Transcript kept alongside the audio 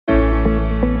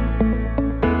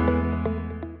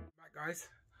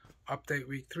update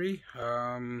week 3.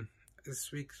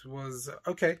 This week was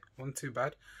okay, wasn't too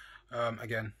bad.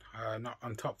 Again, not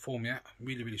on top form yet.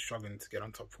 Really struggling to get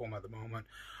on top form at the moment.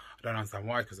 I don't understand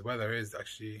why, because the weather is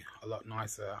actually a lot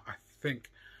nicer. I think,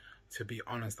 to be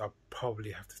honest, I'll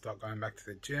probably have to start going back to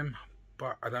the gym,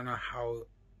 but I don't know how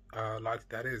likely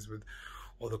that is with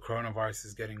all the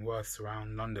coronavirus getting worse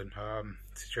around London.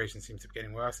 Situation seems to be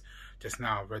getting worse. Just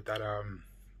now I've read that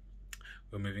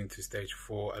we're moving to stage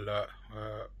 4 alert,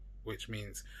 which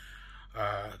means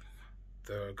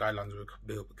the guidelines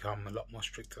will become a lot more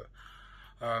stricter.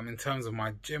 In terms of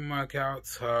my gym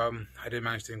workouts, I did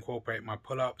manage to incorporate my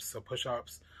pull-ups or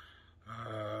push-ups.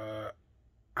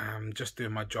 I'm just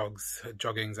doing my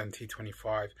joggings and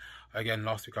T25. Again,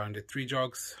 last week I only did 4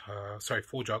 jogs,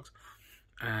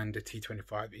 and the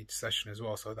T25 each session as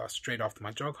well. So that's straight after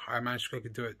my jog. I managed to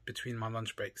quickly do it between my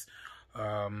lunch breaks.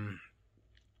 And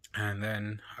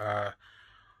then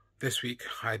this week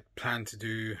I plan to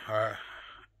do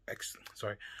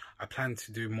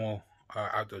more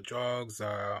outdoor jogs,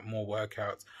 more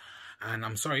workouts. And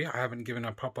I'm sorry I haven't given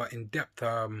a proper in-depth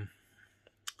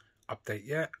update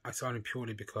yet. It's only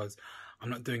purely because I'm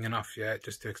not doing enough yet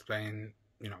just to explain,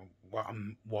 you know, what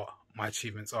my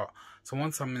achievements are. So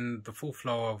once I'm in the full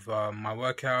flow of my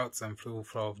workouts and full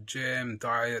flow of gym,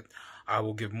 diet, I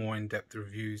will give more in-depth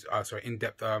reviews,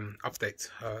 in-depth updates.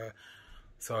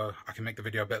 So I can make the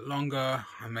video a bit longer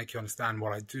and make you understand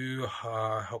what I do,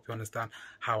 help you understand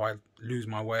how I lose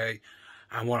my weight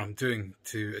and what I'm doing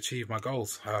to achieve my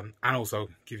goals, and also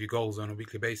give you goals on a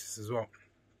weekly basis as well.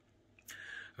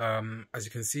 As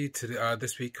you can see,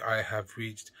 this week I have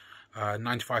reached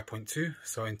 95.2.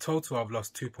 So in total I've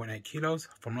lost 2.8 kilos.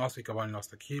 From last week I've only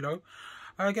lost 1 kilo.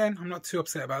 Again, I'm not too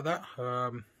upset about that.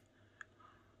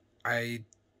 I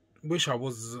wish I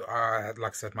was, like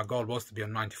I said, my goal was to be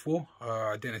on 94.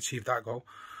 I didn't achieve that goal,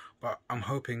 but I'm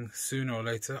hoping sooner or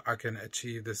later I can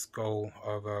achieve this goal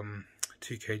of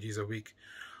 2 kgs a week.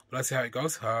 Well, let's see how it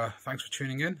goes. Thanks for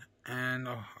tuning in, and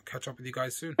I'll catch up with you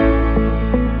guys soon.